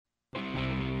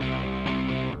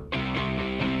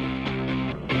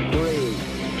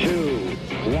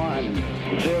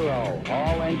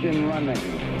Ignition running.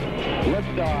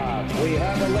 Liftoff. We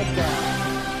have a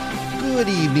liftoff. Good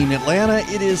evening, Atlanta.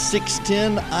 It is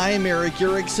 6:10. I'm Erick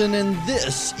Erickson, and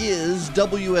this is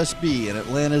WSB and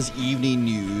Atlanta's Evening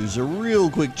News. A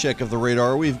real quick check of the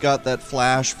radar. We've got that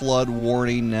flash flood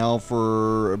warning now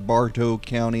for Bartow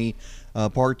County,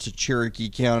 parts of Cherokee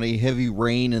County. Heavy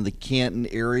rain in the Canton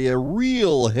area.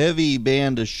 Real heavy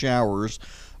band of showers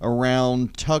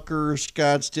around Tucker,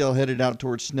 Scottsdale, headed out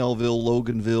towards Snellville,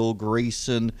 Loganville,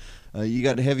 Grayson. You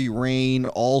got heavy rain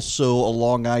also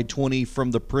along I-20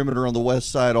 from the perimeter on the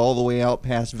west side all the way out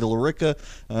past Villarica.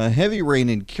 Heavy rain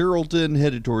in Carrollton,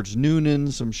 headed towards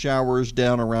Noonan. Some showers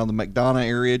down around the McDonough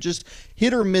area. Just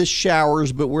hit or miss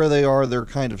showers, but where they are, they're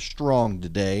kind of strong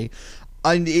today.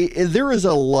 There is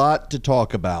a lot to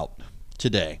talk about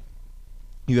today.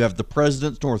 You have the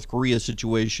president's North Korea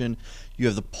situation. You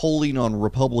have the polling on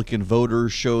Republican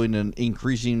voters showing an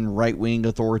increasing right-wing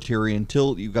authoritarian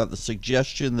tilt. You've got the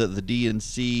suggestion that the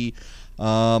DNC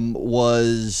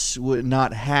was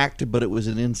not hacked, but it was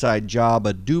an inside job,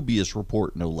 a dubious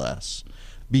report no less.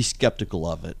 Be skeptical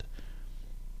of it.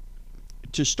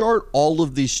 To start all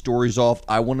of these stories off,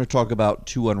 I want to talk about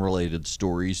two unrelated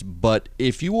stories, but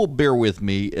if you will bear with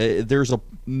me, there's a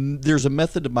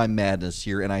method to my madness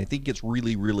here, and I think it's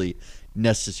really, really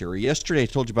necessary. Yesterday I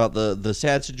told you about the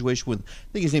sad situation with,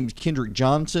 I think his name is Kendrick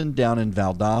Johnson, down in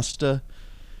Valdosta.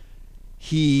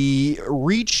 He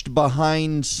reached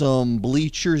behind some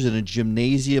bleachers in a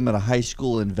gymnasium at a high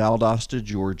school in Valdosta,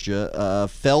 Georgia,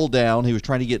 fell down. He was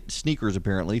trying to get sneakers,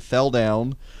 apparently, fell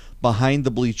down behind the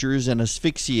bleachers and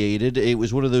asphyxiated. It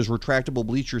was one of those retractable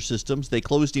bleacher systems. They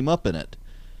closed him up in it.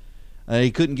 He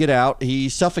couldn't get out. He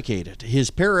suffocated. His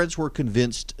parents were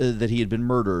convinced that he had been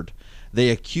murdered. They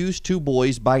accused two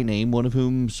boys by name, one of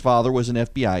whom's father was an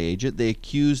FBI agent. They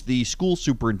accused the school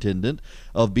superintendent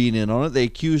of being in on it. They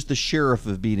accused the sheriff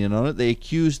of being in on it. They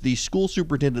accused the school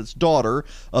superintendent's daughter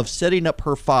of setting up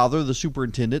her father, the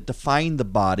superintendent, to find the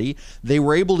body. They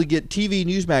were able to get TV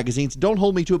news magazines. Don't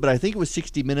hold me to it, but I think it was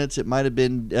 60 Minutes. It might have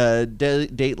been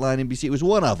Dateline, NBC. It was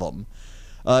one of them.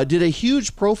 Did a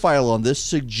huge profile on this,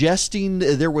 suggesting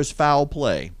there was foul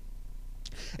play.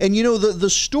 And, you know, the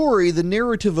story, the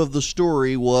narrative of the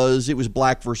story was it was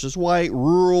black versus white,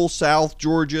 rural South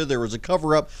Georgia. There was a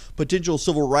cover-up, potential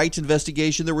civil rights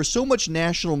investigation. There was so much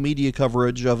national media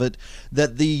coverage of it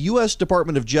that the U.S.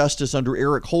 Department of Justice under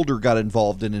Erick Holder got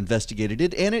involved and investigated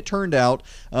it. And it turned out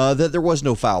that there was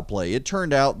no foul play. It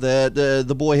turned out that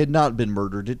the boy had not been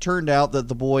murdered. It turned out that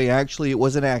the boy it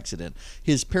was an accident.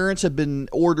 His parents have been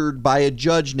ordered by a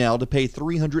judge now to pay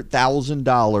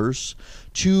 $300,000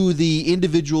 to the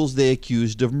individuals they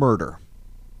accused of murder.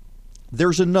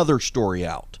 There's another story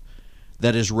out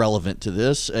that is relevant to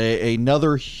this,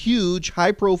 another huge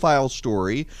high-profile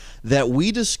story that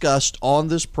we discussed on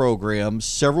this program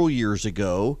several years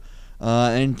ago,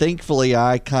 and thankfully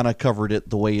I kind of covered it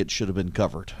the way it should have been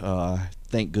covered.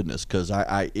 Thank goodness, because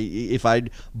if I'd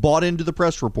bought into the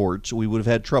press reports, we would have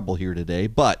had trouble here today,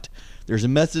 but there's a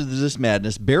method to this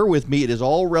madness. Bear with me. It is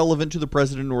all relevant to the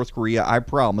president of North Korea, I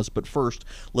promise. But first,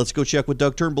 let's go check with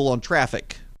Doug Turnbull on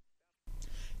traffic.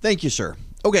 Thank you, sir.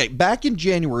 Okay, back in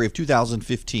January of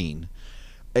 2015,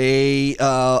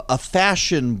 a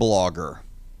fashion blogger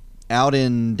out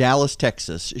in Dallas,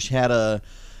 Texas, she had a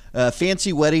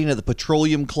fancy wedding at the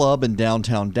Petroleum Club in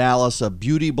downtown Dallas, a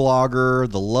beauty blogger,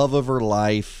 the love of her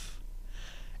life.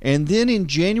 And then in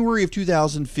January of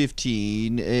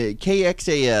 2015,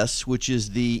 KXAS, which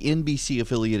is the NBC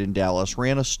affiliate in Dallas,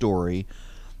 ran a story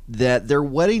that their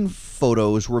wedding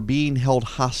photos were being held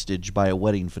hostage by a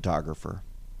wedding photographer.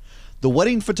 The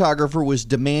wedding photographer was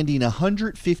demanding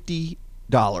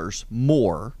 $150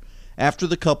 more after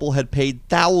the couple had paid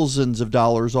thousands of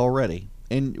dollars already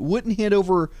and wouldn't hand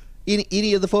over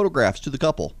any of the photographs to the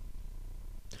couple.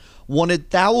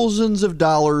 Wanted thousands of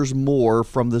dollars more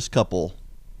from this couple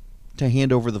to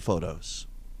hand over the photos.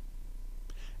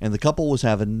 And the couple was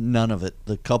having none of it.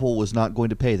 The couple was not going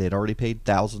to pay. They'd already paid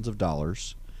thousands of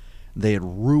dollars. They had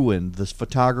ruined, this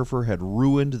photographer had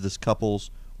ruined this couple's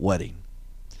wedding.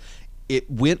 It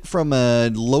went from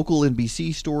a local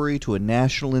NBC story to a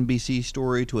national NBC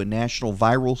story to a national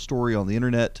viral story on the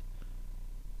internet.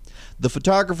 The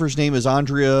photographer's name is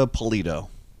Andrea Polito.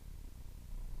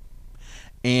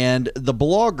 And the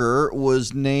blogger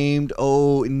was named,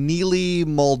 Neely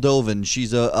Moldovan.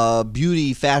 She's a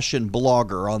beauty fashion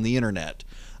blogger on the internet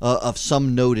of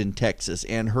some note in Texas.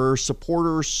 And her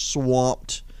supporters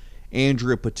swamped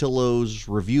Andrea Patillo's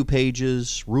review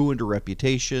pages, ruined her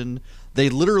reputation. They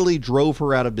literally drove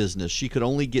her out of business. She could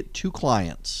only get 2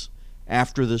 clients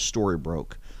after this story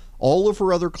broke. All of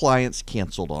her other clients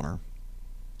canceled on her.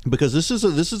 because this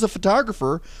is a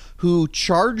photographer who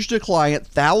charged a client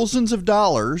thousands of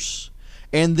dollars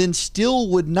and then still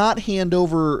would not hand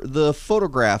over the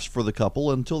photographs for the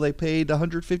couple until they paid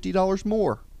 $150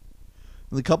 more.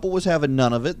 The couple was having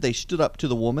none of it. They stood up to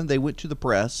the woman. They went to the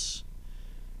press,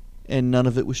 and none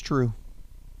of it was true.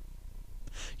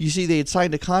 You see, they had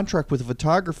signed a contract with a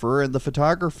photographer, and the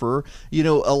photographer,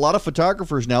 a lot of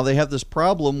photographers now, they have this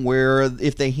problem where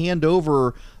if they hand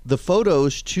over the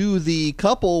photos to the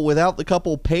couple without the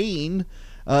couple paying,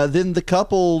 then the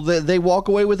couple, they walk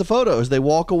away with the photos. They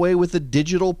walk away with the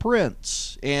digital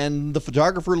prints, and the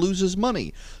photographer loses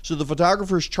money. So the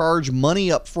photographers charge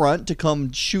money up front to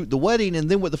come shoot the wedding, and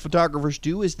then what the photographers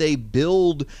do is they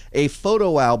build a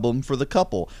photo album for the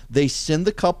couple. They send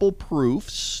the couple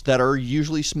proofs that are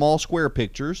usually small square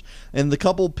pictures, and the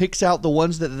couple picks out the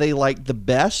ones that they like the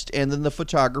best, and then the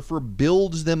photographer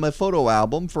builds them a photo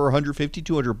album for $150,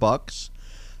 $200.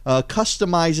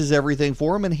 Customizes everything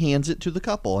for him and hands it to the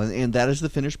couple, and that is the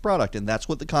finished product, and that's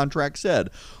what the contract said.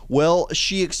 Well,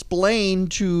 she explained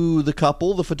to the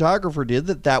couple, the photographer did,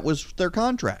 that was their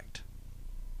contract.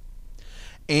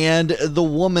 And the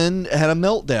woman had a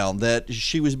meltdown that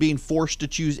she was being forced to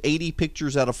choose 80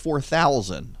 pictures out of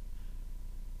 4,000.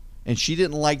 And she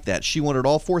didn't like that. She wanted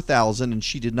all 4,000, and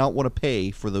she did not want to pay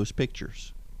for those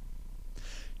pictures.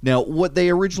 Now, what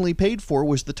they originally paid for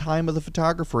was the time of the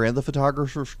photographer and the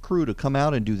photographer's crew to come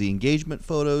out and do the engagement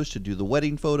photos, to do the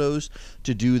wedding photos,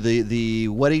 to do the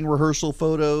wedding rehearsal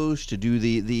photos, to do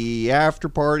the after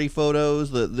party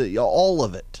photos, all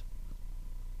of it.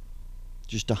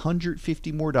 Just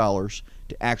 $150 more to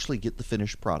actually get the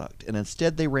finished product. And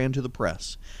instead they ran to the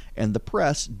press, and the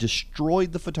press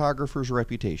destroyed the photographer's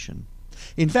reputation.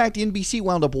 In fact, NBC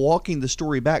wound up walking the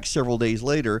story back several days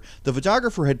later. The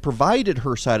photographer had provided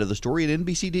her side of the story, and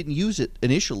NBC didn't use it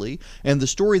initially, and the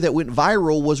story that went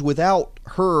viral was without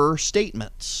her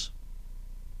statements.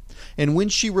 And when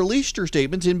she released her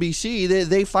statements, NBC,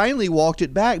 they finally walked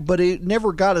it back, but it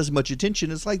never got as much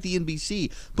attention. It's like the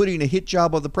NBC putting a hit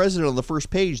job on the president on the first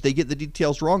page. They get the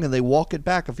details wrong and they walk it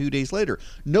back a few days later.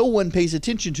 No one pays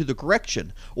attention to the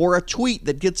correction, or a tweet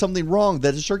that gets something wrong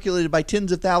that is circulated by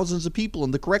tens of thousands of people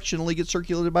and the correction only gets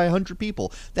circulated by 100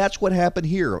 people. That's what happened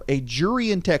here. A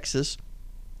jury in Texas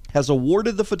has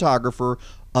awarded the photographer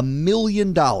 $1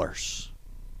 million.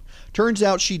 Turns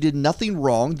out she did nothing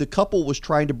wrong. The couple was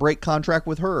trying to break contract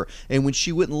with her, and when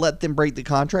she wouldn't let them break the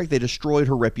contract, they destroyed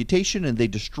her reputation and they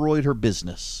destroyed her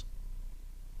business.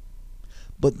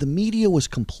 But the media was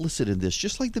complicit in this,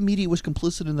 just like the media was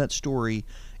complicit in that story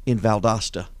in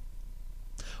Valdosta.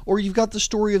 Or you've got the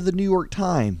story of the New York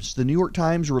Times. The New York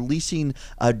Times releasing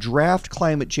a draft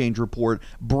climate change report,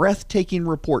 breathtaking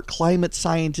report. Climate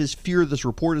scientists fear this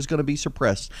report is going to be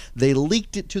suppressed. They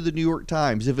leaked it to the New York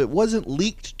Times. If it wasn't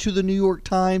leaked to the New York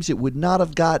Times, it would not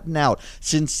have gotten out.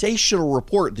 Sensational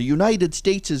report. The United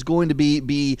States is going to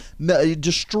be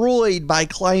destroyed by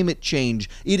climate change.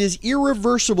 It is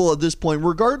irreversible at this point,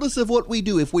 regardless of what we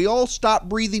do. If we all stopped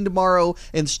breathing tomorrow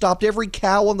and stopped every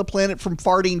cow on the planet from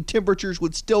farting, temperatures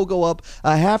would still go up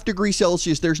a half degree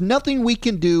Celsius. There's nothing we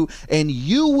can do, and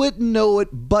you wouldn't know it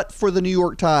but for the New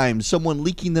York Times, someone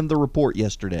leaking them the report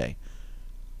yesterday.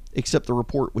 Except the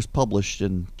report was published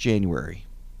in January.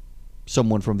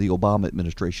 Someone from the Obama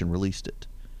administration released it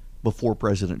before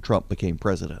President Trump became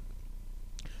president.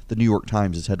 The New York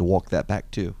Times has had to walk that back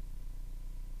too.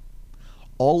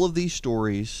 All of these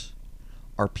stories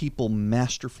are people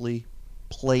masterfully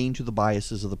playing to the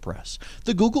biases of the press.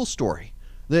 The Google story.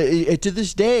 To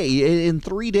this day, in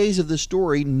 3 days of this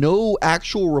story, no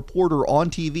actual reporter on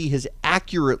TV has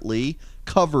accurately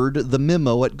covered the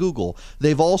memo at Google.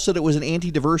 They've all said it was an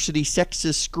anti-diversity,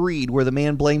 sexist screed where the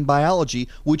man blamed biology,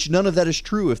 which none of that is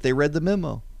true if they read the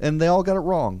memo. And they all got it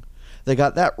wrong. They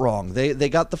got that wrong. They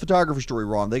got the photography story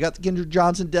wrong. They got the Kendra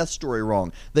Johnson death story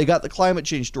wrong. They got the climate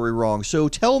change story wrong. So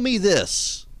tell me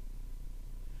this.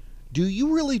 Do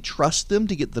you really trust them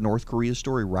to get the North Korea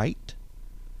story right?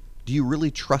 Do you really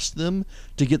trust them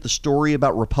to get the story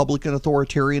about Republican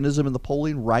authoritarianism in the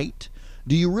polling right?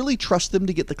 Do you really trust them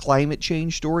to get the climate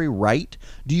change story right?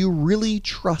 Do you really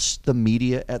trust the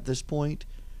media at this point?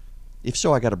 If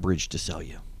so, I got a bridge to sell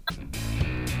you.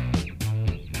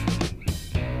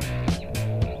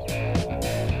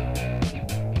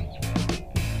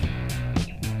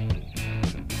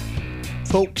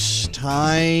 Folks,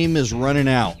 time is running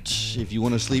out. If you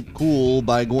want to sleep cool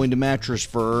by going to Mattress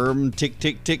Firm, tick,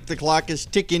 tick, tick, the clock is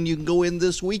ticking. You can go in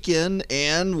this weekend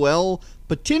and, well,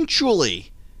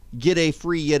 potentially get a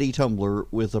free Yeti tumbler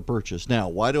with a purchase. Now,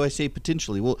 why do I say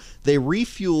potentially? Well, they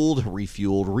refilled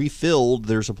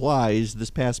their supplies this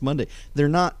past Monday. They're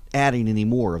not adding any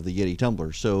more of the Yeti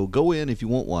tumbler. So go in if you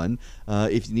want one,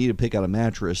 if you need to pick out a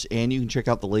mattress, and you can check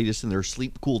out the latest in their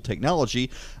Sleep Cool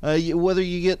technology. Whether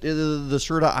you get the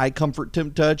Serta iComfort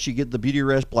Temp Touch, you get the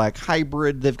Beautyrest Black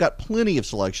Hybrid, they've got plenty of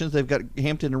selections. They've got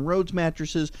Hampton and Rhodes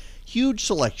mattresses, huge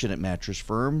selection at Mattress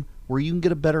Firm, where you can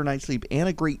get a better night's sleep and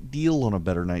a great deal on a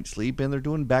better night's sleep. And they're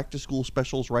doing back-to-school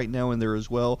specials right now in there as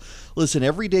well. Listen,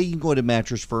 every day you can go to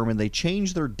Mattress Firm, and they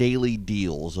change their daily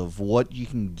deals of what you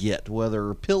can get,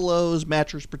 whether pillows,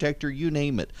 mattress protector, you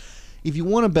name it. If you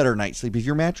want a better night's sleep, if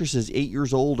your mattress is 8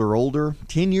 years old or older,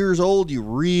 10 years old, you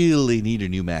really need a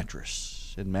new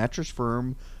mattress. And Mattress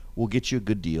Firm will get you a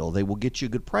good deal. They will get you a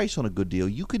good price on a good deal.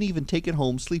 You can even take it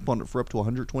home, sleep on it for up to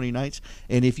 120 nights.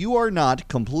 And if you are not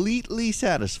completely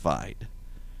satisfied,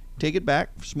 take it back,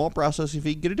 small processing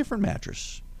fee, get a different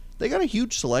mattress. They got a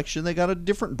huge selection. They got a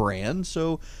different brand.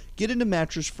 So get into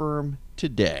Mattress Firm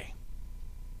today.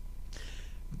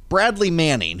 Bradley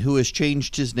Manning, who has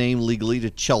changed his name legally to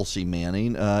Chelsea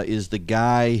Manning, is the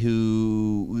guy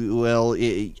who, well,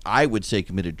 I would say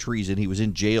committed treason. He was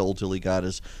in jail till he got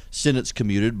his sentence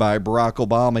commuted by Barack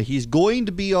Obama. He's going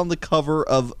to be on the cover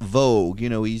of Vogue. You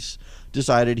know, he's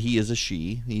decided he is a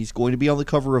she. He's going to be on the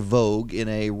cover of Vogue in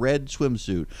a red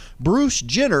swimsuit. Bruce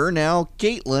Jenner, now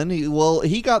Caitlyn,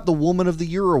 he got the Woman of the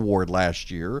Year award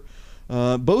last year.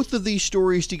 Both of these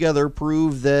stories together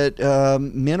prove that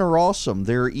men are awesome.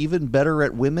 They're even better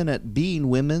at being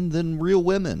women than real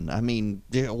women. I mean,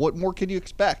 what more can you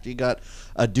expect? You got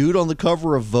a dude on the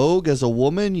cover of Vogue as a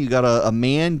woman. You got a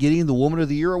man getting the Woman of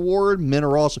the Year award. Men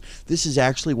are awesome. This is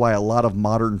actually why a lot of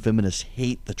modern feminists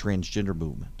hate the transgender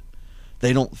movement.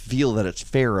 They don't feel that it's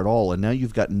fair at all. And now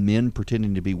you've got men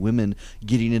pretending to be women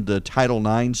getting into Title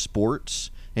IX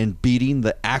sports and beating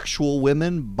the actual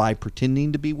women by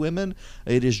pretending to be women.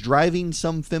 It is driving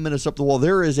some feminists up the wall.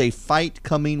 There is a fight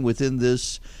coming within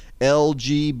this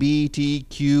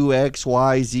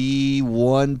LGBTQXYZ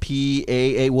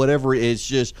 1PAA, whatever it is,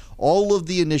 just all of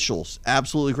the initials.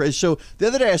 Absolutely crazy. So the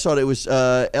other day I saw it was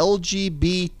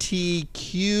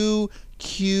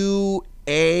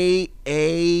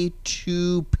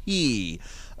LGBTQAA2P.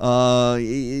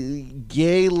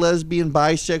 Gay, lesbian,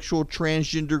 bisexual,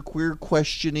 transgender, queer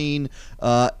questioning,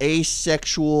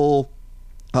 asexual,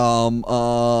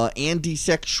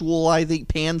 antisexual, I think,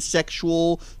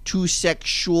 pansexual,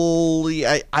 two-sexual.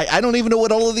 I don't even know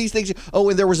what all of these things. Oh,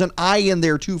 and there was an I in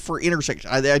there too for intersection.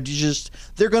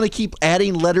 They're going to keep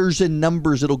adding letters and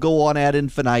numbers. It'll go on ad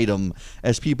infinitum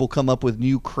as people come up with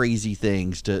new crazy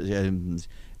things to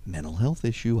mental health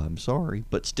issue. I'm sorry,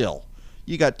 but still.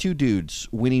 You got two dudes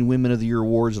winning Women of the Year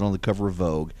awards and on the cover of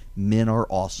Vogue. Men are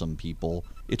awesome, people.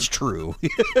 It's true.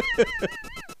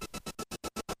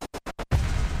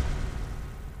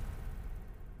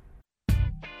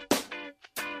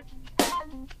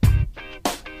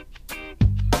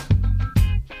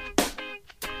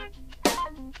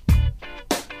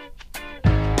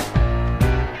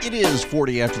 It is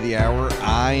 40 after the hour.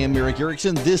 I am Erick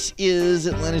Erickson. This is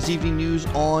Atlanta's Evening News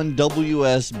on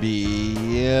WSB.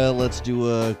 Yeah, let's do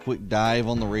a quick dive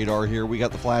on the radar here. We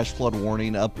got the flash flood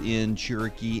warning up in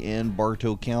Cherokee and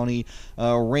Bartow County.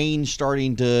 Rain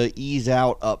starting to ease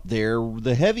out up there.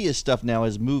 The heaviest stuff now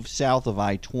has moved south of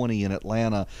I-20 in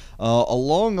Atlanta,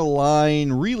 along a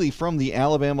line really from the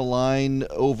Alabama line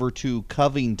over to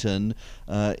Covington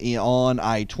on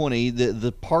I-20.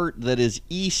 The part that is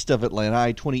east of Atlanta,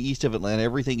 I-20 east of Atlanta,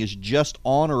 everything is just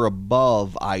on or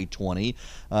above I-20.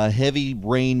 Heavy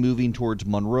rain moving towards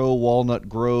Monroe, Walnut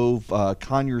Grove,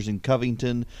 Conyers and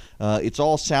Covington. It's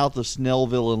all south of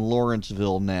Snellville and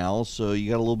Lawrenceville now, so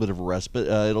you got a little bit of a respite.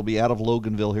 It'll be out of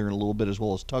Loganville here in a little bit, as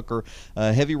well as Tucker.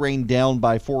 Heavy rain down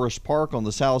by Forest Park on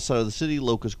the south side of the city,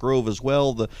 Locust Grove as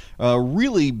well. The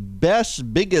really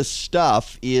biggest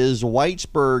stuff is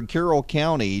Whitesburg, Carroll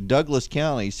County, Douglas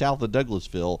County, south of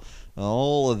Douglasville.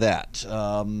 All of that.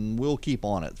 We'll keep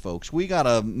on it, folks. We got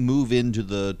to move into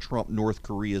the Trump North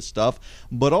Korea stuff,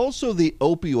 but also the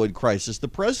opioid crisis. The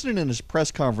president in his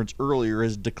press conference earlier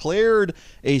has declared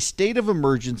a state of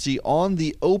emergency on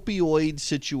the opioid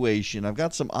situation. I've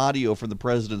got some audio from the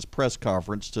president's press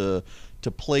conference to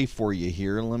play for you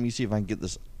here. Let me see if I can get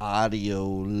this audio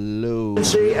low.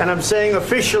 And I'm saying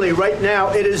officially right now,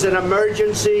 it is an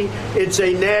emergency. It's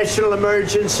a national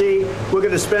emergency. We're going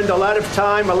to spend a lot of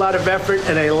time, a lot of effort,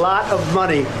 and a lot of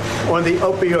money on the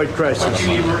opioid crisis. What do you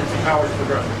need emergency powers for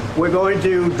drugs? We're going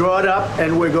to draw it up,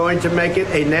 and we're going to make it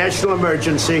a national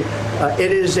emergency.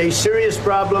 It is a serious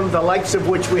problem, the likes of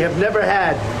which we have never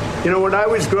had You know, when I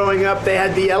was growing up, they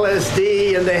had the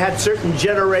LSD and they had certain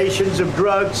generations of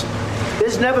drugs.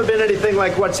 There's never been anything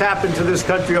like what's happened to this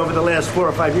country over the last 4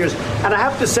 or 5 years. And I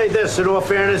have to say this, in all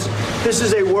fairness, this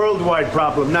is a worldwide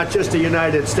problem, not just a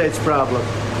United States problem.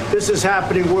 This is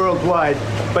happening worldwide.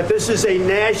 But this is a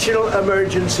national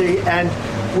emergency, and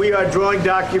we are drawing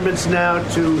documents now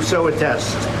to so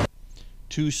attest.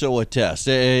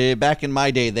 Back in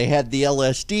my day, they had the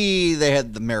LSD, they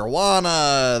had the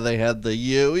marijuana, they had the,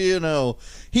 you know.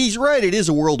 He's right, it is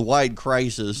a worldwide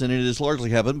crisis, and it has largely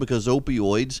happened because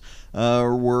opioids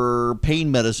were pain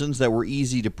medicines that were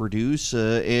easy to produce,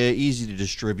 easy to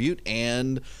distribute,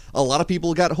 and a lot of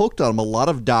people got hooked on them. A lot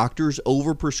of doctors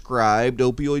overprescribed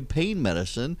opioid pain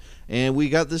medicine, and we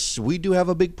do have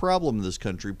a big problem in this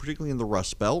country, particularly in the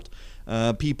Rust Belt.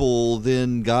 People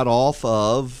then got off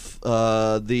of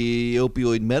the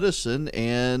opioid medicine,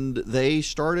 and they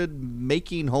started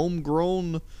making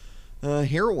homegrown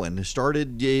heroin,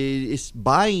 started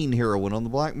buying heroin on the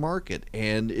black market,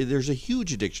 and there's a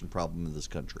huge addiction problem in this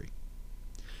country.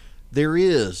 There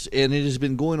is, and it has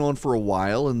been going on for a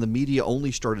while, and the media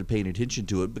only started paying attention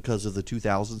to it because of the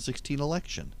 2016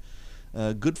 election.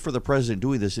 Good for the president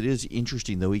doing this. It is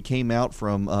interesting, though. He came out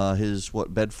from his,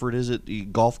 Bedford is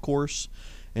it, golf course,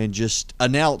 and just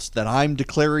announced that I'm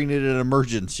declaring it an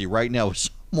emergency right now. It's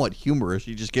somewhat humorous.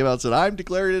 He just came out and said, I'm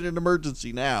declaring it an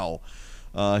emergency now.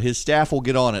 His staff will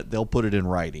get on it. They'll put it in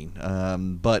writing.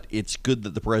 But it's good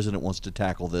that the president wants to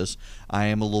tackle this. I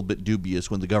am a little bit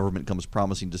dubious when the government comes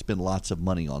promising to spend lots of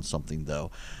money on something, though.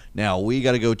 Now, we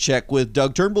got to go check with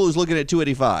Doug Turnbull, who's looking at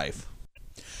 285.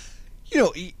 You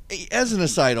know, as an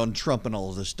aside on Trump and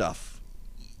all of this stuff,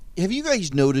 have you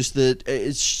guys noticed that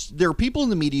there are people in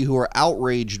the media who are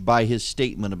outraged by his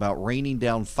statement about raining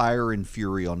down fire and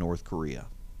fury on North Korea?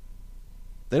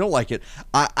 They don't like it.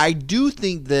 I do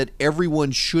think that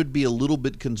everyone should be a little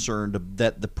bit concerned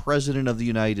that the President of the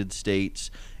United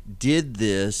States did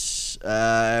this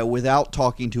without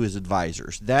talking to his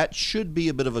advisors. That should be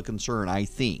a bit of a concern, I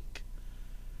think.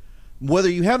 Whether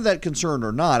you have that concern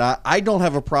or not, I don't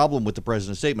have a problem with the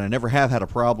president's statement. I never have had a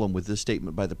problem with this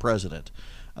statement by the president.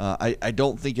 I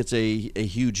don't think it's a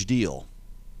huge deal.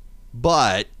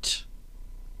 But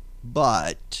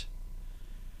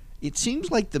it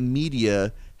seems like the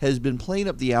media has been playing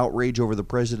up the outrage over the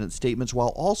president's statements while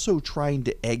also trying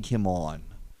to egg him on.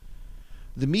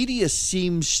 The media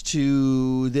seems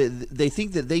to, they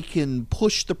think that they can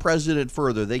push the president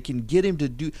further. They can get him to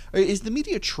do, is the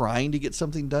media trying to get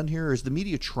something done here? Or is the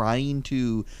media trying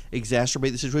to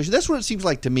exacerbate the situation? That's what it seems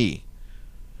like to me.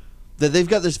 That they've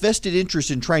got this vested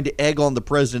interest in trying to egg on the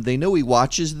president. They know he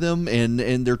watches them,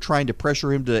 and they're trying to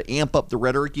pressure him to amp up the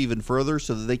rhetoric even further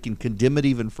so that they can condemn it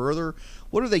even further.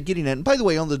 What are they getting at? And by the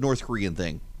way, on the North Korean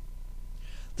thing,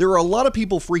 there are a lot of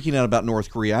people freaking out about North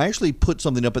Korea. I actually put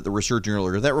something up at the Resurgent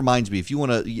earlier. That reminds me, if you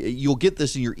want to, you'll get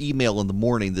this in your email in the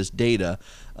morning, this data,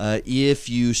 if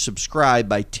you subscribe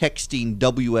by texting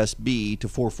WSB to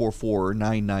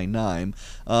 444-999.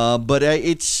 But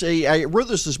I wrote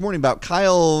this morning about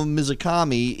Kyle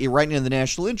Mizukami writing in the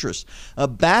National Interest.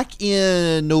 Back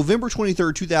in November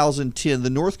 23rd, 2010,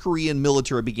 the North Korean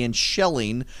military began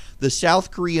shelling the South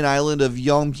Korean island of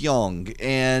Yeongyang,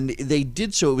 and they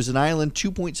did so. It was an island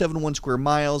 2.71 square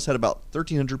miles, had about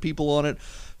 1,300 people on it.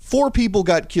 4 people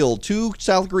got killed. 2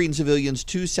 South Korean civilians,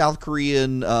 2 South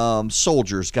Korean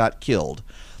soldiers got killed.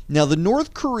 Now, the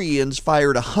North Koreans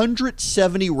fired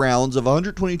 170 rounds of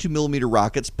 122 millimeter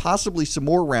rockets, possibly some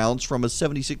more rounds from a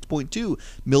 76.2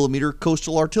 millimeter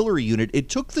coastal artillery unit. It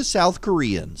took the South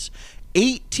Koreans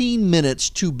 18 minutes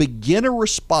to begin a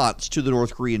response to the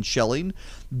North Korean shelling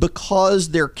because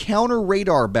their counter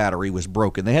radar battery was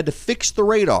broken. They had to fix the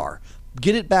radar,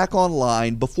 get it back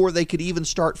online before they could even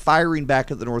start firing back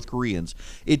at the North Koreans.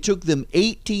 It took them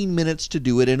 18 minutes to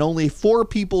do it, and only 4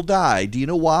 people died. Do you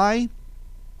know why?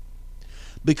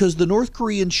 Because the North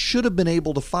Koreans should have been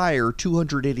able to fire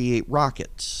 288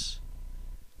 rockets,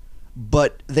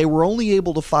 but they were only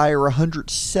able to fire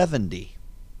 170.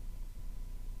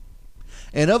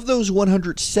 And of those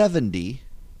 170,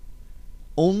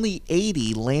 only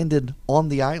 80 landed on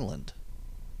the island.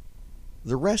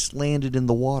 The rest landed in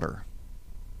the water.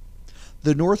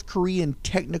 The North Korean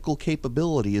technical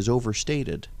capability is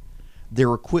overstated.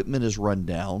 Their equipment is run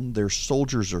down. Their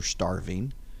soldiers are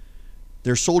starving.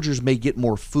 Their soldiers may get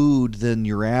more food than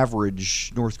your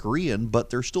average North Korean, but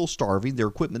they're still starving. Their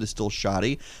equipment is still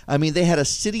shoddy. I mean, they had a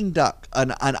sitting duck,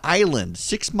 an island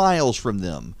 6 miles from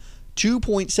them,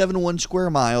 2.71 square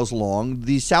miles long.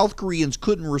 The South Koreans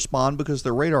couldn't respond because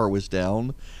their radar was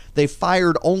down. They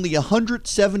fired only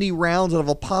 170 rounds out of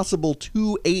a possible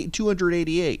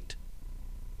 288.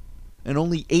 and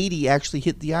only 80 actually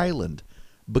hit the island,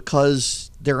 because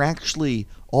they're actually,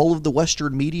 all of the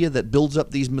Western media that builds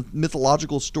up these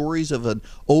mythological stories of an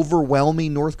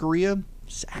overwhelming North Korea,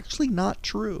 is actually not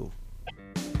true.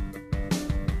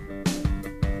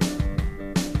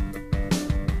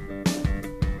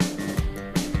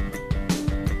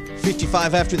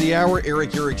 .55 after the hour,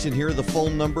 Erick Erickson here. The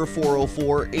phone number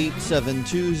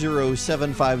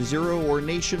 404-872-0750 or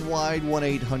nationwide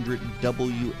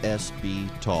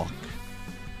 1-800-WSB-TALK.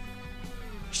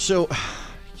 So,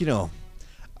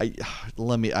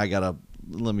 let me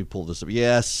pull this up.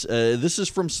 Yes, this is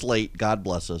from Slate. God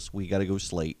bless us. We got to go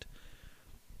Slate.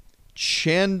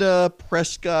 Chanda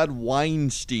Prescott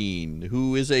Weinstein,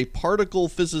 who is a particle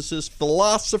physicist,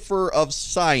 philosopher of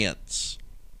science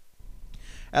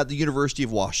at the University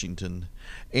of Washington,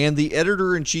 and the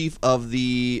editor-in-chief of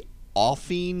the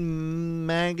Offing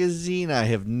magazine. I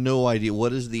have no idea.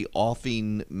 What is the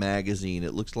Offing magazine?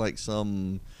 It looks like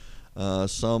some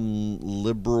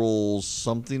liberal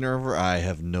something or other. I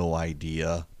have no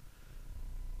idea.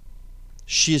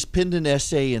 She has penned an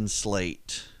essay in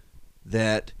Slate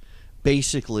that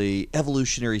basically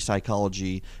evolutionary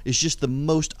psychology is just the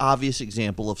most obvious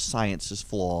example of science's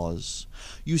flaws.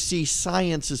 You see,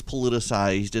 science is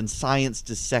politicized and science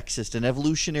is sexist, and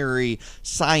evolutionary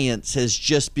science has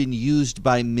just been used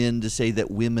by men to say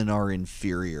that women are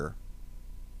inferior.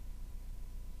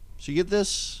 So you get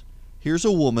this? Here's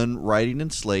a woman writing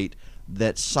in Slate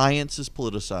that science is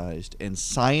politicized, and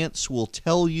science will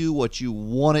tell you what you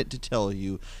want it to tell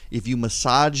you if you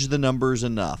massage the numbers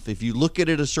enough, if you look at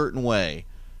it a certain way.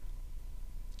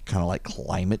 Kind of like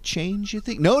climate change, you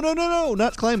think? No,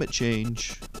 not climate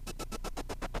change.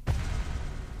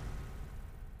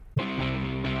 Three,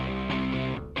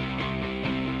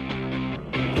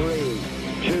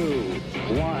 two,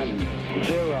 1,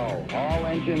 0. All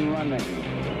engine running.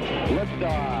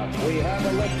 Liftoff. We have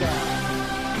a liftoff.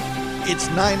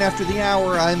 It's 9 after the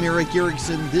hour. I'm Erick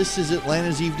Erickson. This is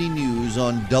Atlanta's Evening News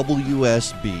on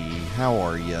WSB. How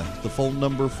are you? The phone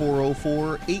number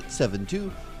 404-872-0750,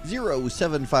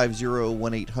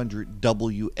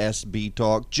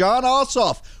 1-800-WSB-TALK. John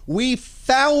Ossoff. We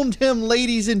found him,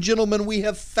 ladies and gentlemen. We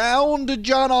have found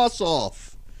John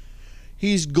Ossoff.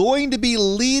 He's going to be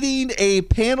leading a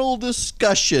panel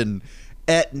discussion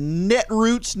at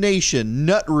Nutroots Nation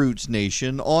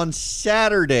on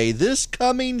Saturday, this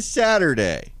coming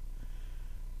Saturday,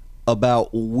 about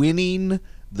winning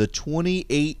the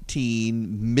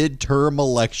 2018 midterm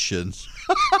elections.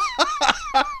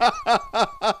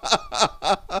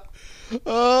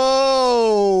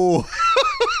 Oh!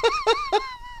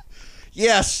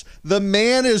 Yes, the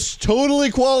man is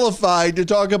totally qualified to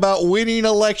talk about winning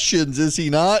elections, is he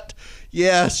not?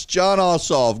 Yes, John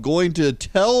Ossoff going to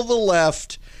tell the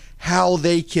left how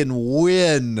they can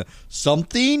win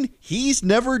something he's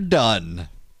never done.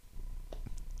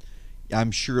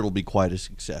 I'm sure it'll be quite a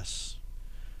success.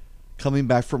 Coming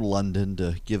back from London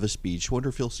to give a speech. Wonder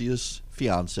if he'll see his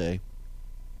fiancée.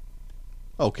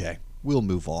 Okay, we'll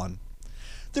move on.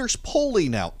 There's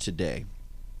polling out today.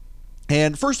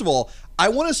 And first of all, I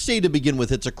want to say to begin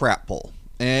with, it's a crap poll.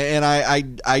 And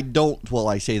I don't, well,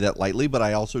 I say that lightly, but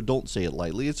I also don't say it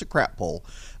lightly. It's a crap poll.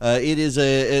 It is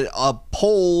a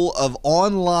poll of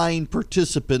online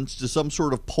participants to some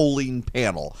sort of polling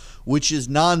panel, which is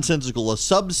nonsensical, a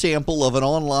subsample of an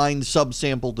online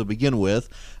subsample to begin with.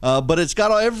 But it's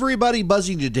got everybody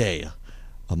buzzing today.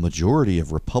 A majority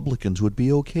of Republicans would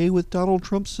be okay with Donald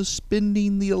Trump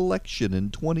suspending the election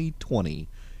in 2020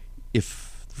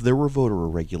 if there were voter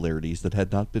irregularities that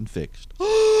had not been fixed.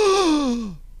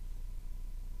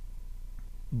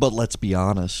 But let's be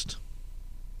honest.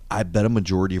 I bet a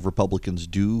majority of Republicans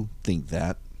do think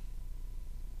that.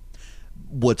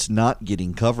 What's not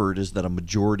getting covered is that a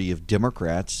majority of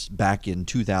Democrats back in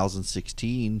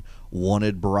 2016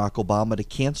 wanted Barack Obama to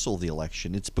cancel the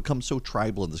election. It's become so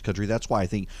tribal in this country. That's why I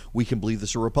think we can believe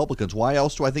this are Republicans. Why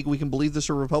else do I think we can believe this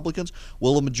are Republicans?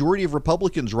 Well, a majority of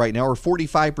Republicans right now, or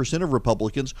 45% of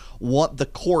Republicans, want the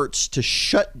courts to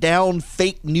shut down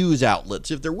fake news outlets.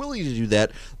 If they're willing to do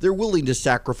that, they're willing to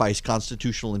sacrifice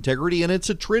constitutional integrity, and it's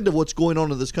a trend of what's going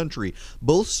on in this country.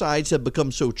 Both sides have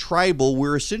become so tribal,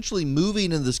 we're essentially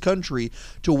moving in this country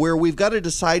to where we've got to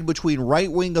decide between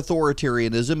right-wing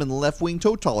authoritarianism and left-wing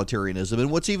totalitarianism. And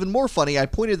what's even more funny, I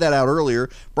pointed that out earlier.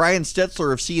 Brian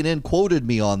Stetzler of CNN quoted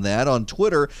me on that on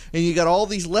Twitter, and you got all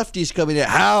these lefties coming in.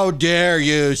 How dare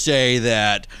you say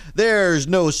that? There's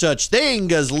no such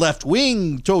thing as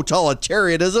left-wing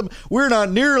totalitarianism. We're not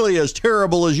nearly as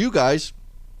terrible as you guys.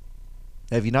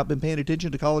 Have you not been paying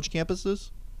attention to college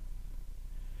campuses?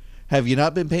 Have you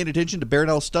not been paying attention to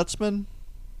Barronelle Stutzman?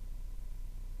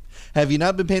 Have you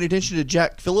not been paying attention to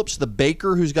Jack Phillips, the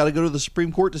baker who's got to go to the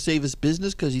Supreme Court to save his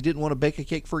business because he didn't want to bake a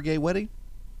cake for a gay wedding?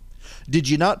 Did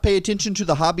you not pay attention to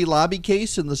the Hobby Lobby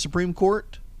case in the Supreme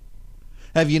Court?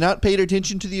 Have you not paid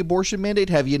attention to the abortion mandate?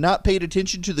 Have you not paid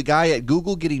attention to the guy at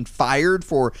Google getting fired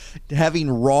for having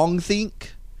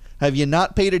wrongthink? Have you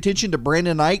not paid attention to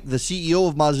Brandon Ike, the CEO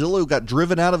of Mozilla, who got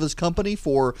driven out of his company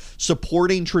for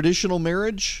supporting traditional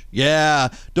marriage? Yeah,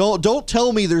 don't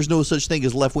tell me there's no such thing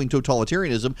as left-wing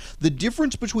totalitarianism. The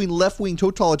difference between left-wing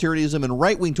totalitarianism and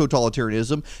right-wing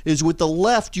totalitarianism is with the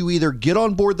left, you either get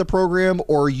on board the program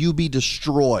or you be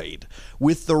destroyed.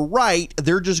 With the right,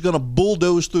 they're just going to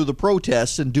bulldoze through the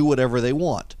protests and do whatever they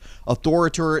want.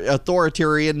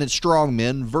 Authoritarian and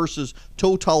strongmen versus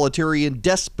totalitarian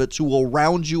despots who will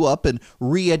round you up and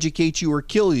re-educate you or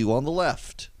kill you on the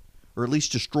left, or at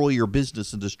least destroy your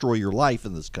business and destroy your life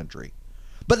in this country.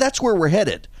 But that's where we're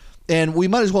headed. And we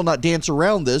might as well not dance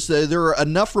around this. There are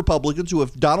enough Republicans who,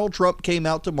 if Donald Trump came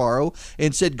out tomorrow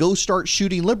and said, go start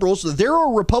shooting liberals, there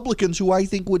are Republicans who I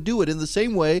think would do it. In the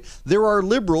same way, there are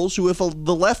liberals who, if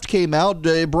the left came out,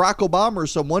 Barack Obama or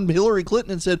someone, Hillary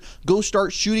Clinton, and said, go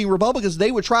start shooting Republicans,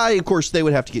 they would try. Of course, they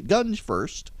would have to get guns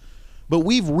first. But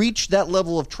we've reached that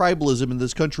level of tribalism in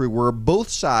this country where both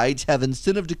sides have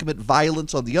incentive to commit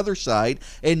violence on the other side,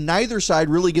 and neither side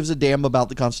really gives a damn about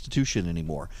the Constitution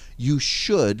anymore. You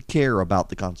should care about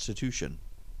the Constitution.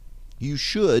 You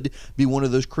should be one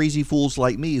of those crazy fools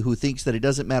like me who thinks that it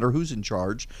doesn't matter who's in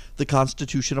charge, the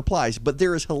Constitution applies. But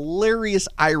there is hilarious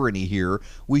irony here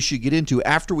we should get into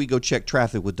after we go check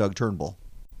traffic with Doug Turnbull.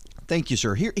 Thank you,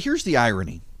 sir. Here's the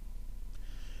irony.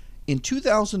 In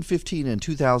 2015 and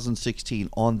 2016,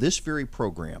 on this very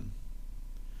program,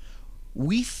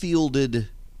 we fielded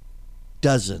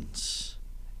dozens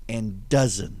and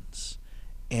dozens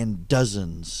and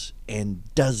dozens and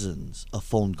dozens of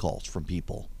phone calls from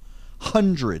people,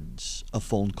 hundreds of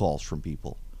phone calls from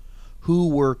people who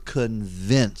were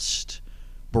convinced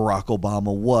Barack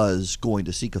Obama was going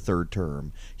to seek a third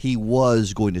term. He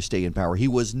was going to stay in power. He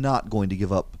was not going to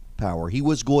give up power. He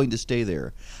was going to stay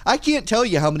there. I can't tell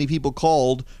you how many people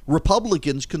called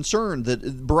Republicans concerned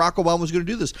that Barack Obama was going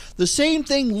to do this. The same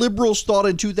thing liberals thought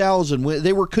in 2000 when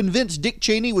they were convinced Dick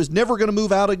Cheney was never going to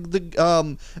move out of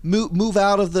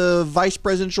the vice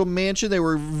presidential mansion. They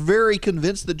were very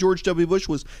convinced that George W. Bush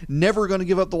was never going to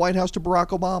give up the White House to Barack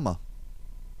Obama.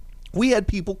 We had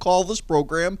people call this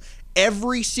program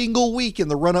every single week in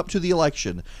the run-up to the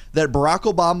election that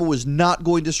Barack Obama was not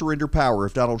going to surrender power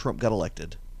if Donald Trump got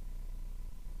elected.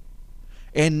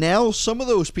 And now some of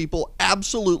those people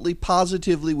absolutely,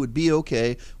 positively would be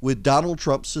okay with Donald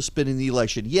Trump suspending the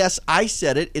election. Yes, I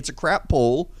said it. It's a crap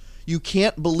poll. You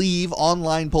can't believe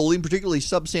online polling, particularly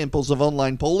subsamples of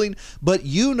online polling. But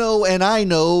you know and I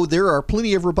know there are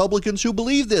plenty of Republicans who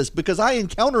believe this because I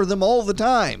encounter them all the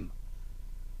time.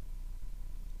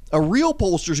 A real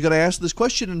pollster is going to ask this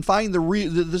question and find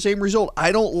the same result.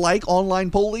 I don't like online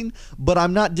polling, but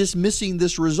I'm not dismissing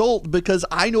this result because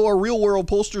I know a real world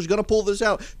pollster is going to pull this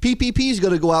out. PPP is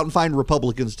going to go out and find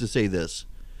Republicans to say this.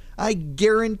 I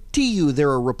guarantee you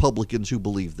there are Republicans who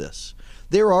believe this.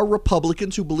 There are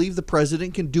Republicans who believe the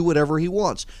president can do whatever he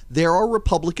wants. There are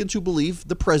Republicans who believe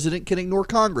the president can ignore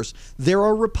Congress. There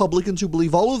are Republicans who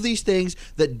believe all of these things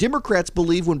that Democrats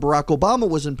believed when Barack Obama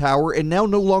was in power and now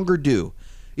no longer do.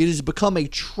 It has become a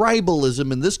tribalism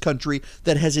in this country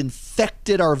that has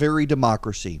infected our very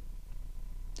democracy.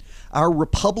 Our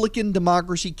Republican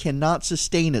democracy cannot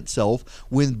sustain itself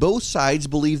when both sides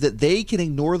believe that they can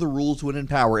ignore the rules when in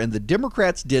power. And the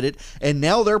Democrats did it, and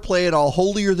now they're playing all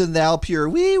holier than thou pure.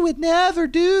 We would never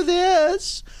do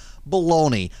this.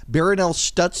 Baloney. Barronelle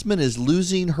Stutzman is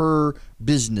losing her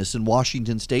business in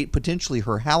Washington State, potentially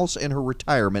her house and her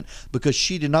retirement, because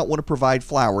she did not want to provide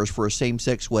flowers for a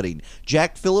same-sex wedding.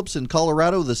 Jack Phillips in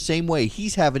Colorado, the same way.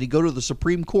 He's having to go to the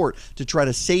Supreme Court to try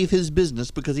to save his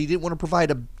business because he didn't want to provide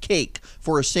a cake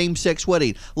for a same-sex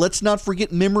wedding. Let's not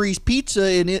forget Memory's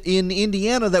Pizza in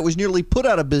Indiana that was nearly put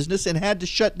out of business and had to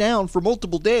shut down for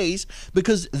multiple days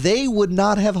because they would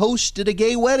not have hosted a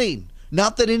gay wedding.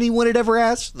 Not that anyone had ever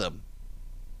asked them.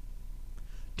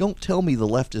 Don't tell me the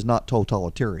left is not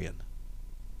totalitarian.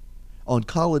 On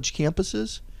college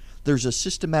campuses, there's a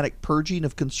systematic purging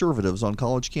of conservatives on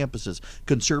college campuses.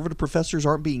 Conservative professors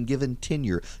aren't being given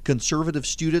tenure. Conservative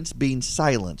students being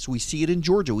silenced. We see it in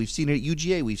Georgia. We've seen it at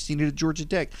UGA. We've seen it at Georgia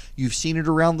Tech. You've seen it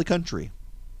around the country.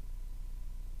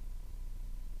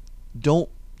 Don't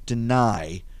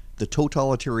deny the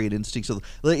totalitarian instincts of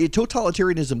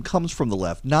totalitarianism comes from the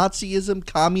left. Nazism,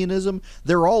 communism,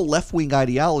 they're all left-wing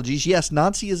ideologies. Yes,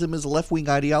 Nazism is a left-wing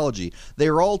ideology.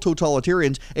 They're all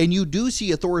totalitarians, and you do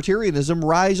see authoritarianism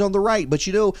rise on the right. But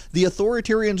you know, the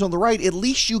authoritarians on the right, at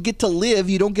least you get to live.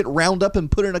 You don't get round up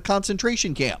and put in a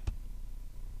concentration camp.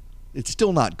 It's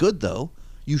still not good, though.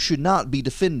 You should not be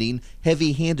defending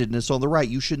heavy-handedness on the right.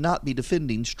 You should not be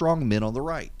defending strong men on the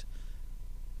right.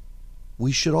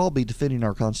 We should all be defending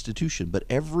our Constitution, but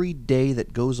every day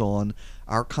that goes on,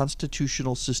 our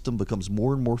constitutional system becomes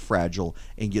more and more fragile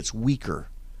and gets weaker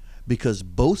because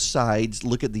both sides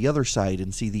look at the other side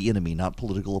and see the enemy, not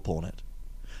political opponent.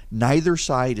 Neither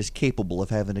side is capable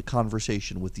of having a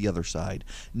conversation with the other side.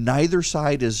 Neither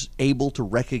side is able to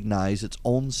recognize its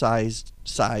own size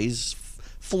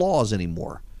flaws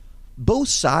anymore. Both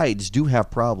sides do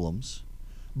have problems.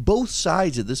 Both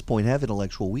sides at this point have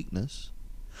intellectual weakness.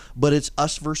 But it's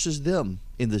us versus them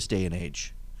in this day and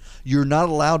age. You're not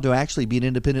allowed to actually be an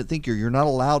independent thinker. You're not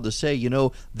allowed to say, you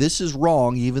know, this is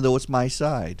wrong even though it's my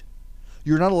side.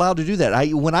 You're not allowed to do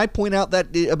that. When I point out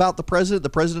that about the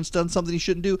president's done something he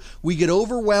shouldn't do, we get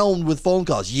overwhelmed with phone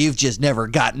calls. You've just never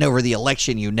gotten over the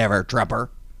election, you never Trumper.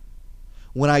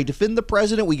 When I defend the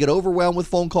president, we get overwhelmed with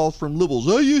phone calls from liberals.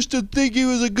 I used to think he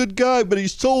was a good guy, but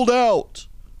he's sold out.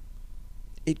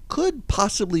 It could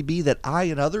possibly be that I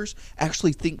and others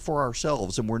actually think for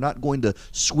ourselves, and we're not going to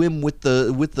swim with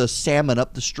the salmon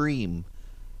up the stream.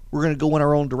 We're going to go in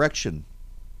our own direction,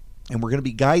 and we're going to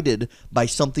be guided by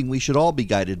something we should all be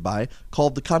guided by,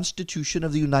 called the Constitution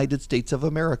of the United States of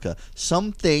America.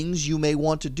 Some things you may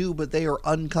want to do, but they are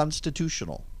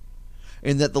unconstitutional.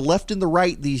 And that the left and the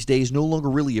right these days no longer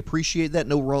really appreciate that,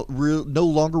 no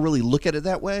longer really look at it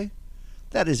that way,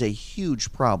 that is a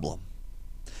huge problem.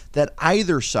 That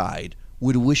either side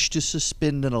would wish to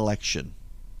suspend an election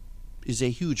is a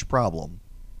huge problem.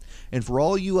 And for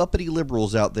all you uppity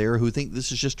liberals out there who think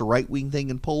this is just a right-wing thing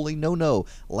in polling, no.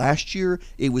 Last year,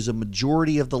 it was a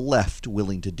majority of the left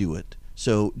willing to do it.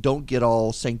 So don't get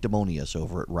all sanctimonious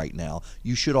over it right now.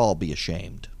 You should all be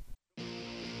ashamed.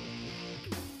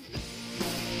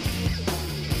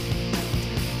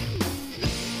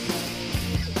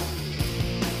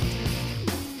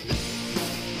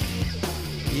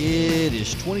 It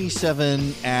is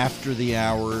 27 after the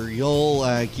hour.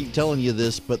 You'll keep telling you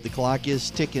this, but the clock is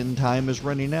ticking. Time is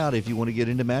running out. If you want to get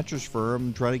into Mattress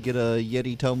Firm, try to get a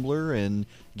Yeti tumbler and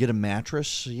get a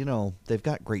mattress. You know, they've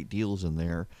got great deals in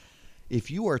there.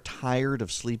 If you are tired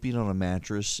of sleeping on a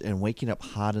mattress and waking up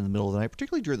hot in the middle of the night,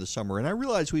 particularly during the summer, and I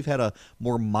realize we've had a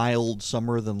more mild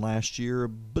summer than last year,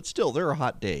 but still, there are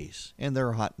hot days and there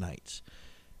are hot nights.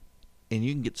 And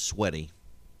you can get sweaty,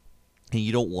 and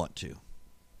you don't want to.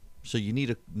 So you need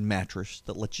a mattress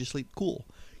that lets you sleep cool.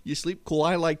 You sleep cool.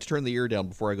 I like to turn the air down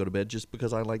before I go to bed just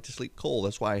because I like to sleep cold.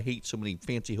 That's why I hate so many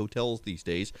fancy hotels these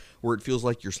days where it feels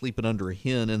like you're sleeping under a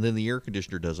hen and then the air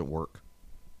conditioner doesn't work.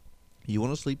 You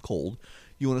want to sleep cold.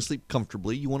 You want to sleep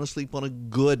comfortably. You want to sleep on a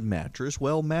good mattress.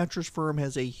 Well, Mattress Firm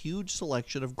has a huge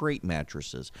selection of great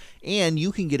mattresses. And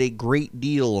you can get a great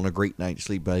deal on a great night's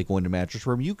sleep by going to Mattress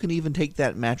Firm. You can even take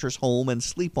that mattress home and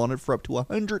sleep on it for up to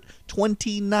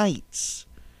 120 nights.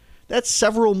 That's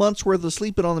several months worth of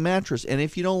sleeping on the mattress. And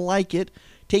if you don't like it,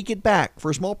 take it back.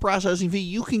 For a small processing fee,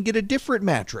 you can get a different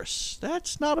mattress.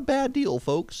 That's not a bad deal,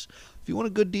 folks. If you want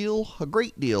a good deal, a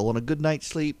great deal on a good night's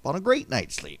sleep, on a great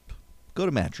night's sleep, go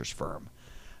to Mattress Firm.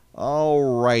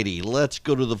 All righty, let's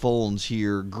go to the phones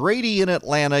here. Grady in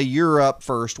Atlanta, you're up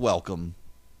first. Welcome.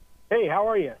 Hey, how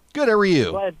are you? Good, how are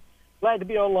you? Glad to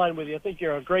be online with you. I think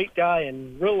you're a great guy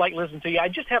and really like listening to you. I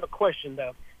just have a question,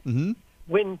 though. Mm-hmm.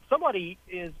 When somebody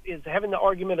is having the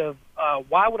argument of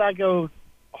why would I go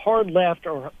hard left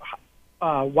or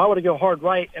why would I go hard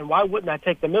right and why wouldn't I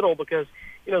take the middle? Because,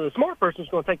 you know, the smart person is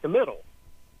going to take the middle.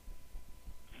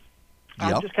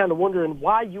 Yep. I'm just kind of wondering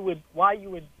why you would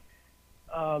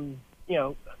you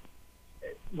know,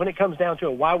 when it comes down to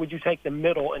it, why would you take the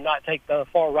middle and not take the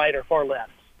far right or far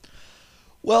left?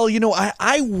 Well, you know,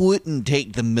 I wouldn't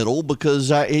take the middle because,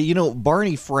 you know,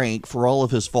 Barney Frank, for all of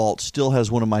his faults, still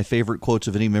has one of my favorite quotes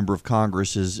of any member of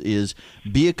Congress is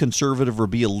be a conservative or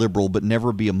be a liberal, but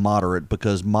never be a moderate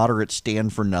because moderates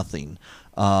stand for nothing.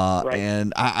 Right.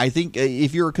 And I think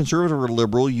if you're a conservative or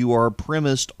liberal, you are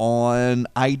premised on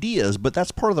ideas. But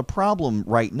that's part of the problem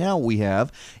right now we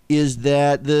have is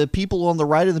that the people on the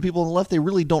right and the people on the left, they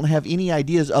really don't have any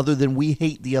ideas other than we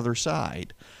hate the other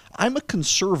side. I'm a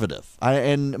conservative,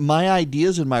 and my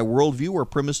ideas and my worldview are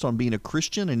premised on being a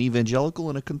Christian, an evangelical,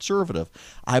 and a conservative.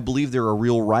 I believe there are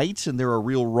real rights, and there are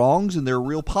real wrongs, and there are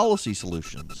real policy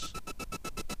solutions.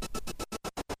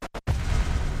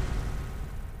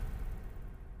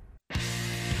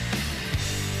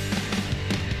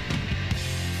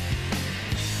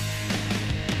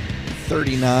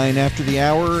 39 after the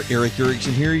hour.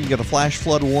 Erickson here. You got a flash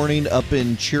flood warning up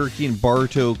in Cherokee and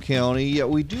Bartow County. Yeah,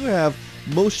 we do have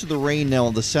most of the rain now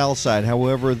on the south side.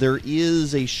 However, there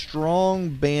is a strong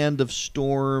band of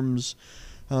storms.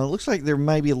 Looks like there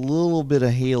might be a little bit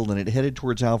of hail in it, headed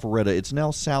towards Alpharetta. It's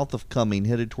now south of Cumming,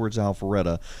 headed towards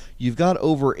Alpharetta. You've got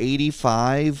over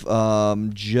 85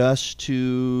 just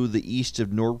to the east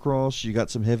of Norcross. You got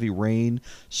some heavy rain,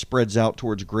 spreads out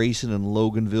towards Grayson and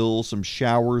Loganville, some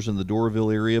showers in the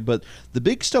Doraville area. But the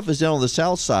big stuff is down on the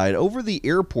south side, over the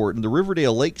airport in the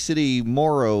Riverdale, Lake City,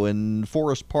 Morrow, and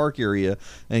Forest Park area,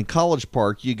 and College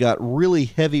Park. You got really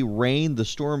heavy rain. The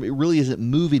storm, it really isn't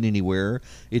moving anywhere.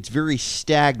 It's very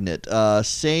stagnant.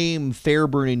 Same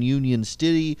Fairburn and Union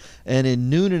City, and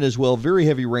in Noonan as well, very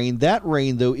heavy rain. That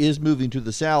rain, though, is moving to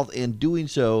the south and doing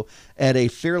so at a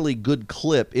fairly good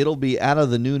clip. It'll be out of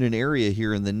the Noonan area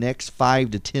here in the next 5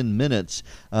 to 10 minutes,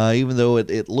 even though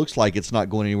it looks like it's not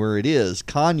going anywhere. It is.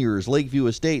 Conyers, Lakeview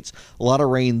Estates, a lot of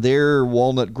rain there.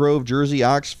 Walnut Grove, Jersey,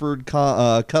 Oxford,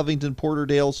 Covington,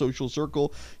 Porterdale, Social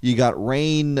Circle. You got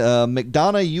rain.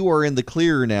 McDonough, you are in the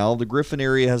clear now. The Griffin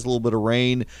area has a little bit of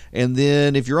rain. And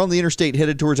then if you're on the interstate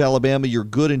headed towards Alabama, you're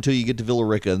good until you get to Villa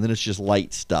Rica, and then it's just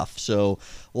light stuff. So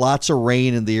lots of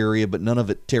rain in the area, but none of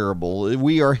it terrible.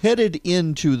 We are headed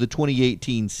into the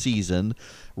 2018 season,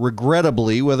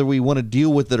 regrettably, whether we want to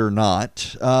deal with it or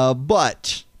not.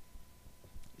 But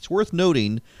it's worth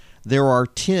noting there are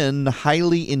 10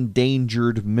 highly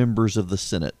endangered members of the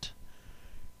Senate.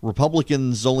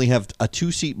 Republicans only have a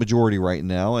 2-seat majority right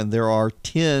now, and there are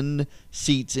 10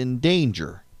 seats in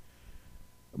danger.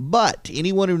 But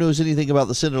anyone who knows anything about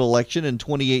the Senate election in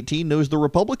 2018 knows the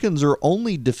Republicans are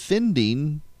only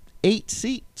defending 8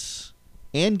 seats.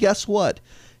 And guess what?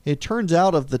 It turns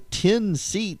out of the 10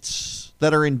 seats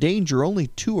that are in danger, only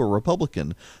 2 are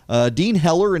Republican. Dean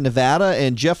Heller in Nevada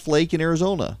and Jeff Flake in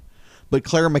Arizona. But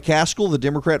Claire McCaskill, the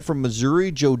Democrat from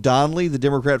Missouri, Joe Donnelly, the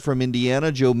Democrat from Indiana,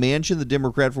 Joe Manchin, the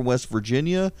Democrat from West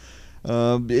Virginia,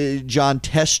 John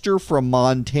Tester from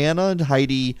Montana,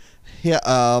 Heidi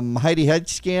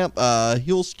Heitkamp,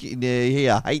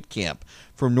 Heitkamp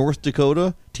from North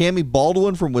Dakota, Tammy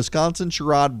Baldwin from Wisconsin,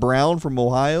 Sherrod Brown from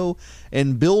Ohio,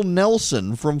 and Bill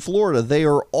Nelson from Florida. They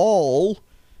are all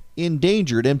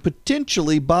endangered, and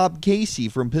potentially Bob Casey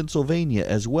from Pennsylvania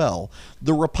as well.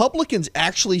 The Republicans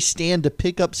actually stand to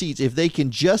pick up seats if they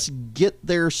can just get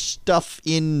their stuff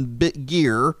in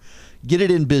gear. Get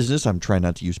it in business. I'm trying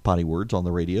not to use potty words on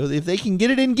the radio. If they can get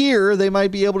it in gear, they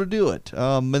might be able to do it.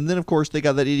 And then, of course, they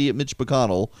got that idiot Mitch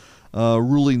McConnell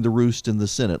ruling the roost in the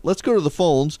Senate. Let's go to the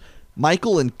phones.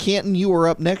 Michael and Canton, you are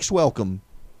up next. Welcome.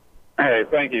 Hey,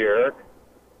 thank you, Eric.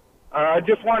 I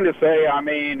just wanted to say, I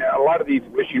mean, a lot of these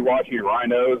wishy-washy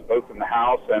rhinos, both in the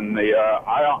House and the,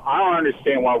 I don't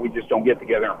understand why we just don't get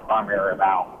together and primary them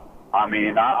out. I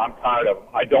mean, I'm tired of,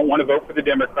 I don't want to vote for the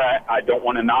Democrat. I don't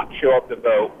want to not show up to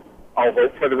vote. I'll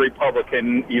vote for the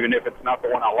Republican, even if it's not the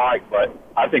one I like, but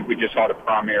I think we just ought to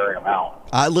primary him out.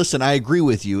 Listen, I agree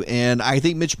with you, and I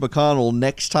think Mitch McConnell,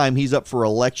 next time he's up for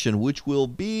election, which will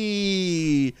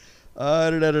be,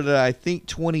 I think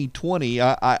 2020,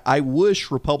 I wish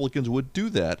Republicans would do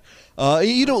that.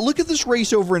 Look at this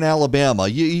race over in Alabama.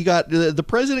 You got the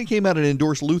president came out and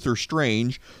endorsed Luther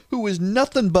Strange, who is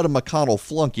nothing but a McConnell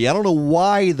flunky. I don't know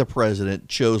why the president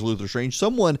chose Luther Strange.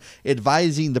 Someone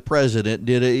advising the president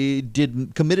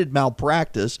committed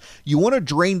malpractice. You want to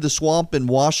drain the swamp in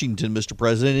Washington, Mr.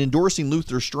 President. Endorsing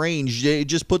Luther Strange, it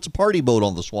just puts a party boat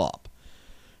on the swamp.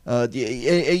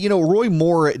 Roy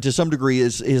Moore, to some degree,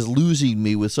 is losing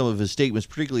me with some of his statements,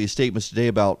 particularly his statements today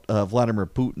about Vladimir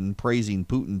Putin, praising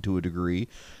Putin to a degree.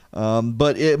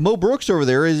 But Mo Brooks over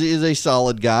there is a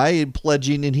solid guy,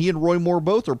 pledging, and he and Roy Moore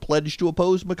both are pledged to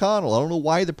oppose McConnell. I don't know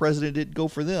why the president didn't go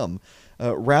for them.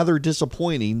 Rather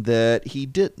disappointing that he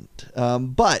didn't.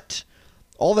 But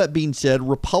all that being said,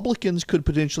 Republicans could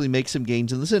potentially make some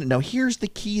gains in the Senate. Now, here's the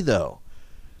key, though,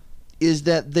 is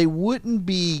that they wouldn't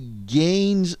be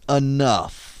gains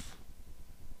enough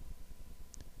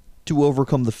to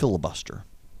overcome the filibuster.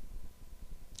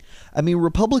 I mean,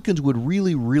 Republicans would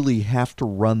really, really have to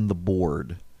run the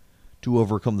board to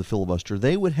overcome the filibuster.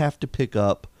 They would have to pick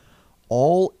up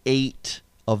all 8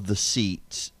 of the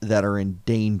seats that are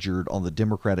endangered on the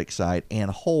Democratic side and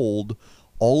hold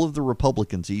all of the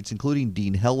Republican seats, including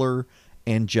Dean Heller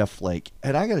and Jeff Flake.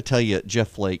 And I got to tell you, Jeff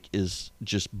Flake is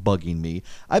just bugging me.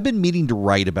 I've been meaning to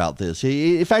write about this.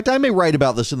 In fact, I may write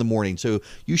about this in the morning, so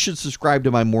you should subscribe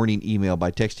to my morning email by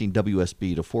texting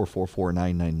WSB to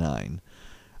 444-999.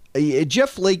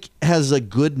 Jeff Flake has a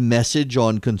good message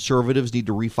on conservatives need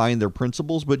to refine their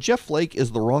principles, but Jeff Flake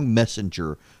is the wrong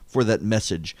messenger for that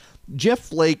message. Jeff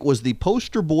Flake was the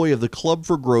poster boy of the Club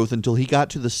for Growth until he got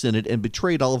to the Senate and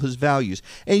betrayed all of his values.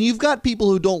 And you've got people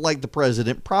who don't like the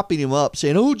president propping him up,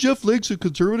 saying, oh, Jeff Flake's a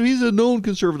conservative. He's a known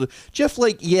conservative. Jeff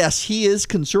Flake, yes, he is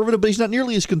conservative, but he's not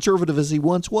nearly as conservative as he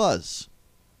once was.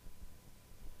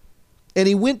 And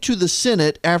he went to the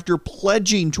Senate after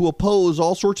pledging to oppose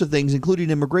all sorts of things, including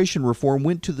immigration reform,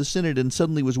 went to the Senate and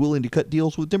suddenly was willing to cut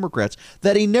deals with Democrats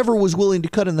that he never was willing to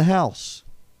cut in the House.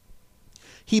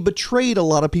 He betrayed a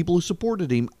lot of people who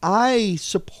supported him. I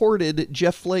supported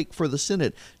Jeff Flake for the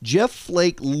Senate. Jeff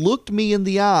Flake looked me in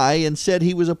the eye and said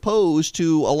he was opposed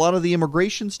to a lot of the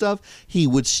immigration stuff. He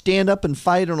would stand up and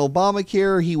fight on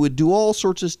Obamacare. He would do all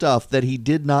sorts of stuff that he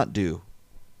did not do.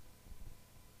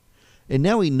 And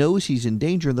now he knows he's in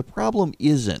danger. And the problem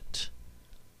isn't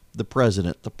the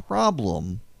president. The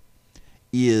problem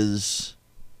is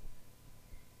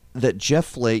that Jeff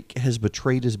Flake has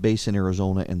betrayed his base in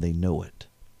Arizona, and they know it.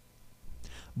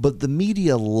 But the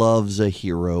media loves a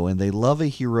hero, and they love a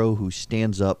hero who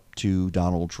stands up to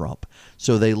Donald Trump.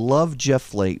 So they love Jeff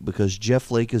Flake because Jeff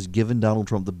Flake has given Donald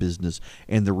Trump the business,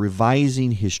 and they're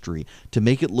revising history to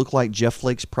make it look like Jeff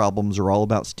Flake's problems are all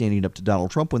about standing up to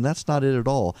Donald Trump, when that's not it at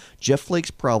all. Jeff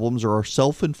Flake's problems are our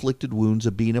self-inflicted wounds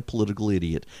of being a political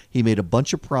idiot. He made a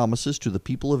bunch of promises to the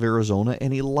people of Arizona,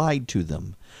 and he lied to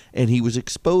them. And he was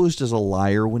exposed as a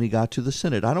liar when he got to the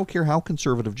Senate. I don't care how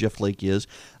conservative Jeff Flake is.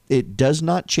 It does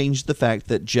not change the fact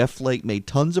that Jeff Flake made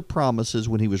tons of promises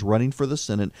when he was running for the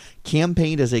Senate,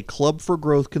 campaigned as a Club for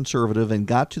Growth conservative, and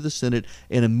got to the Senate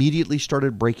and immediately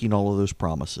started breaking all of those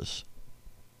promises.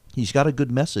 He's got a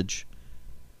good message,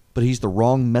 but he's the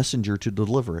wrong messenger to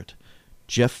deliver it.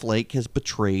 Jeff Flake has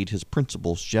betrayed his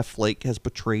principles. Jeff Flake has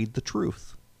betrayed the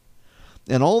truth.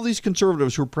 And all these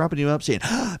conservatives who are propping him up saying,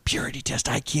 purity test,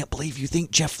 I can't believe you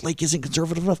think Jeff Flake isn't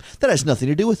conservative enough. That has nothing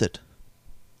to do with it.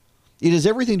 It has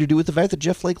everything to do with the fact that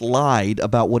Jeff Flake lied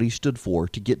about what he stood for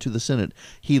to get to the Senate.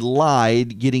 He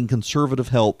lied, getting conservative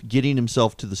help, getting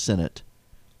himself to the Senate,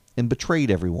 and betrayed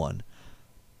everyone.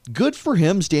 Good for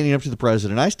him standing up to the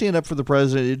president. I stand up for the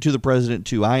president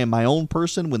too. I am my own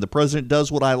person. When the president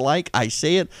does what I like, I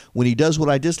say it. When he does what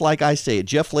I dislike, I say it.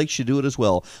 Jeff Flake should do it as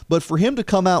well. But for him to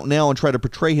come out now and try to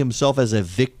portray himself as a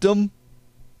victim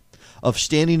of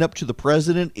standing up to the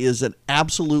president is an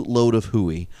absolute load of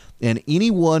hooey. And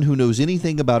anyone who knows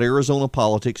anything about Arizona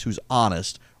politics who's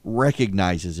honest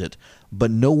recognizes it, but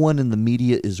no one in the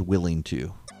media is willing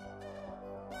to.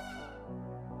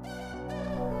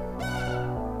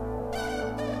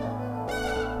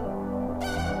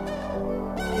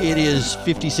 It is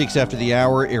 56 after the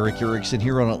hour. Erickson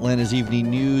here on Atlanta's Evening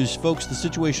News. Folks, the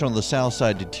situation on the south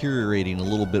side deteriorating a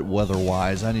little bit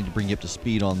weather-wise. I need to bring you up to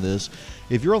speed on this.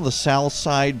 If you're on the south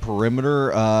side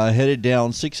perimeter, headed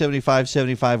down 675,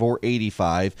 75, or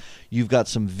 85, you've got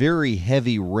some very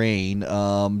heavy rain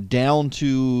down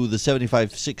to the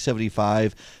 75,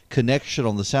 675 connection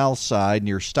on the south side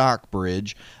near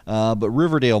Stockbridge. But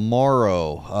Riverdale,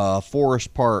 Morrow,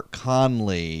 Forest Park,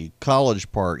 Conley, College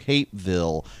Park,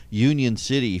 Hapeville, Union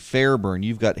City, Fairburn,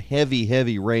 you've got heavy,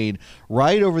 heavy rain.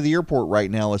 Right over the airport right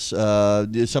now is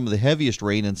some of the heaviest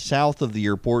rain, and south of the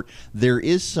airport there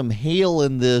is some hail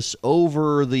in this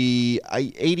over the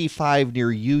 85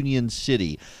 near Union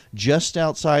City. Just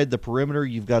outside the perimeter,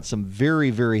 you've got some very,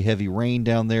 very heavy rain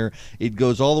down there. It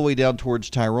goes all the way down towards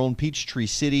Tyrone, Peachtree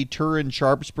City, Turin,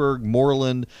 Sharpsburg,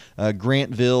 Moreland,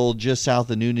 Grantville, just south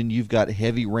of Noonan. You've got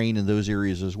heavy rain in those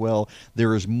areas as well.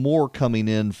 There is more coming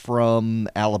in from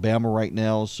Alabama right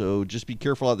now, so just be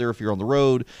careful out there if you're on the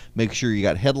road. Make sure you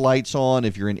got headlights on.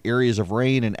 If you're in areas of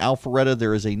rain in Alpharetta,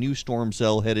 there is a new storm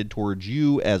cell headed towards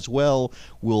you as well.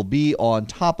 We'll be on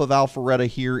top of Alpharetta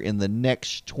here in the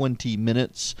next 20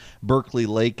 minutes. Berkeley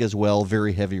Lake as well,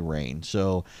 very heavy rain.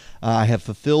 So I have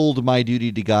fulfilled my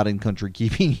duty to God and country,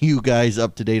 keeping you guys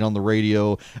up to date on the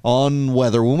radio on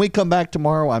weather. When we come back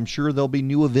tomorrow, I'm sure there'll be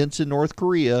new events in North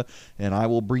Korea, and I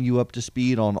will bring you up to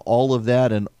speed on all of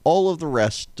that and all of the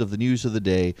rest of the news of the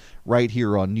day right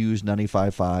here on News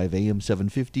 95.5 AM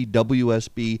 750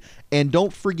 WSB. And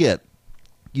don't forget,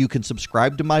 you can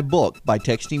subscribe to my book by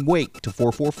texting WAKE to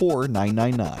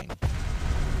 444-999.